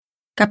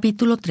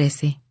Capítulo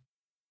 13.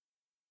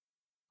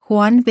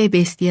 Juan ve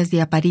bestias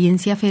de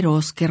apariencia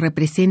feroz que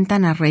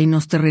representan a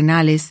reinos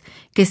terrenales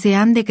que se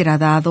han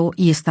degradado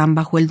y están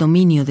bajo el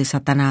dominio de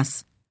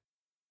Satanás.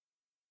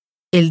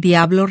 El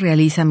diablo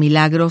realiza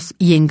milagros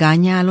y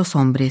engaña a los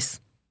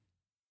hombres.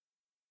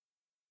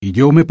 Y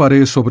yo me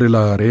paré sobre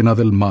la arena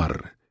del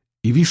mar,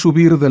 y vi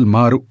subir del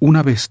mar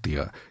una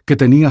bestia que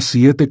tenía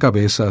 7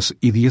 cabezas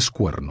y 10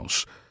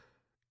 cuernos,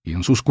 y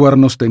en sus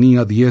cuernos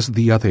tenía 10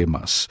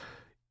 diademas,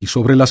 y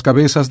sobre las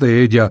cabezas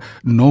de ella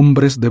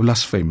nombres de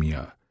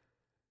blasfemia.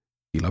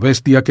 Y la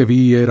bestia que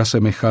vi era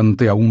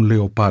semejante a un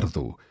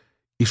leopardo,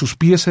 y sus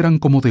pies eran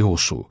como de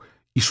oso,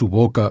 y su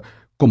boca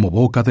como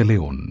boca de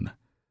león.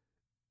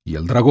 Y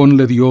el dragón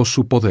le dio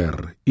su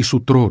poder, y su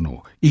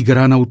trono, y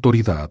gran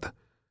autoridad.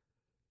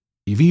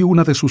 Y vi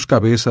una de sus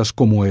cabezas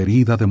como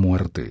herida de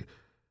muerte,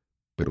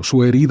 pero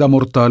su herida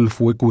mortal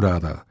fue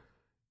curada,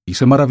 y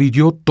se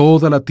maravilló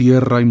toda la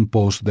tierra en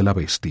pos de la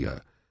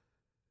bestia.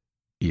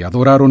 Y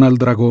adoraron al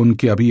dragón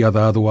que había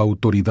dado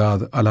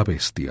autoridad a la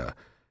bestia,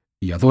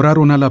 y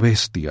adoraron a la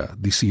bestia,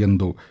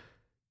 diciendo: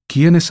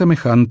 ¿Quién es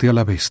semejante a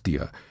la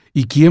bestia,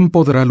 y quién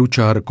podrá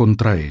luchar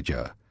contra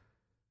ella?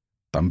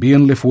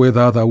 También le fue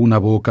dada una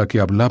boca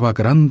que hablaba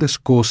grandes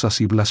cosas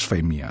y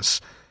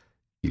blasfemias,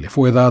 y le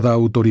fue dada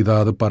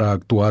autoridad para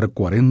actuar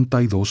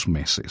 42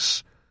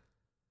 meses.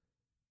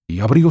 Y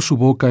abrió su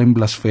boca en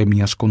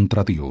blasfemias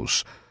contra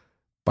Dios,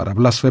 para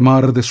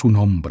blasfemar de su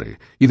nombre,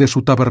 y de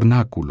su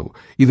tabernáculo,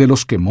 y de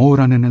los que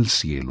moran en el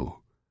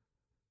cielo.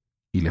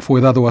 Y le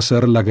fue dado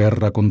hacer la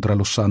guerra contra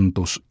los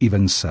santos y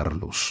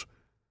vencerlos.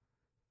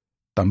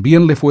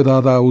 También le fue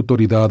dada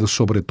autoridad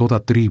sobre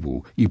toda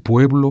tribu, y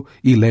pueblo,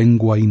 y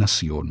lengua, y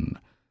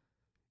nación.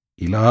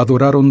 Y la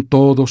adoraron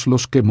todos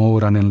los que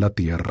moran en la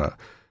tierra,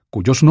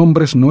 cuyos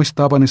nombres no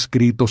estaban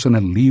escritos en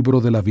el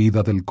libro de la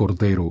vida del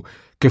Cordero,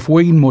 que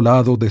fue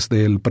inmolado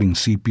desde el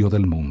principio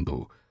del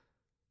mundo.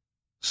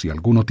 Si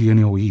alguno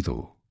tiene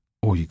oído,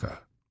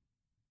 oiga.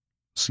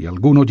 Si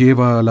alguno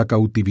lleva a la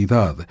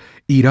cautividad,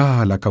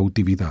 irá a la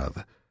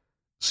cautividad.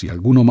 Si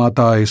alguno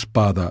mata a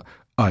espada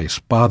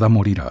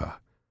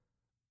morirá.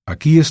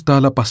 Aquí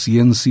está la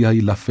paciencia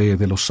y la fe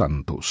de los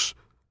santos.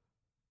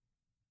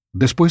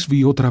 Después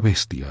vi otra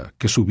bestia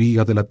que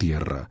subía de la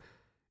tierra,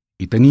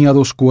 y tenía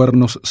 2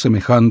 cuernos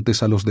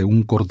semejantes a los de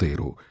un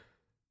cordero,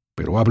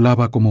 pero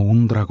hablaba como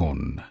un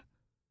dragón.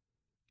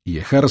 Y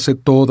ejerce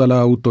toda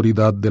la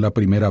autoridad de la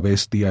primera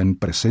bestia en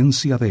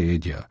presencia de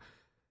ella,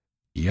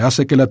 y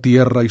hace que la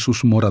tierra y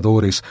sus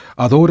moradores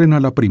adoren a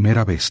la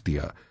primera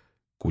bestia,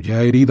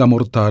 cuya herida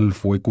mortal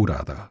fue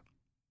curada.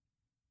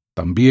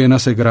 También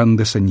hace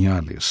grandes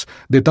señales,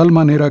 de tal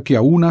manera que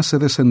aún hace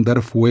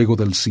descender fuego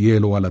del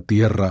cielo a la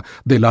tierra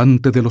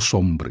delante de los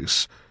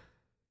hombres,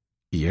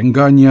 y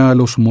engaña a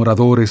los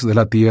moradores de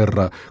la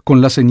tierra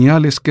con las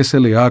señales que se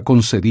le ha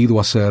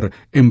concedido hacer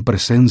en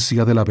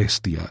presencia de la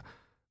bestia,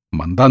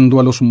 mandando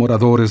a los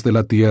moradores de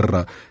la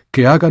tierra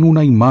que hagan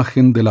una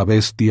imagen de la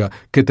bestia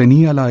que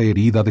tenía la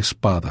herida de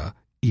espada,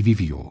 y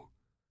vivió.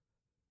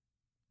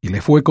 Y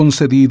le fue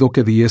concedido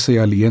que diese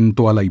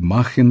aliento a la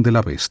imagen de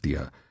la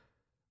bestia,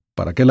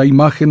 para que la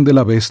imagen de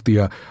la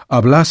bestia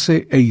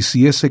hablase e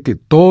hiciese que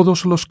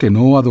todos los que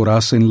no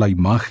adorasen la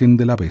imagen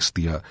de la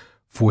bestia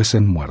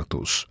fuesen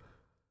muertos.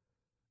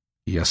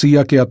 Y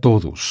hacía que a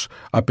todos,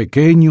 a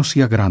pequeños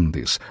y a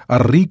grandes, a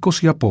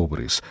ricos y a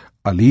pobres,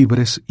 a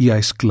libres y a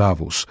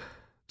esclavos,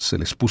 se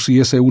les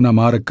pusiese una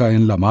marca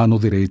en la mano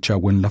derecha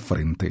o en la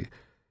frente,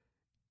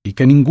 y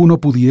que ninguno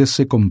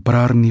pudiese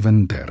comprar ni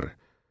vender,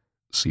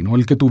 sino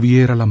el que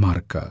tuviera la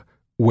marca,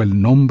 o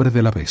el nombre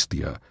de la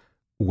bestia,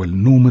 o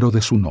el número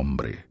de su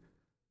nombre.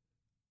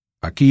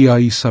 Aquí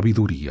hay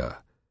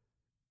sabiduría.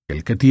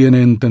 El que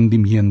tiene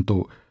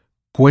entendimiento,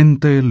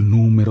 cuente el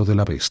número de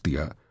la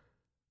bestia,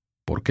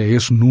 porque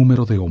es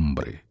número de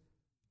hombre,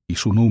 y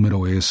su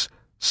número es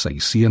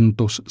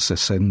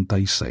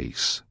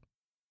 666.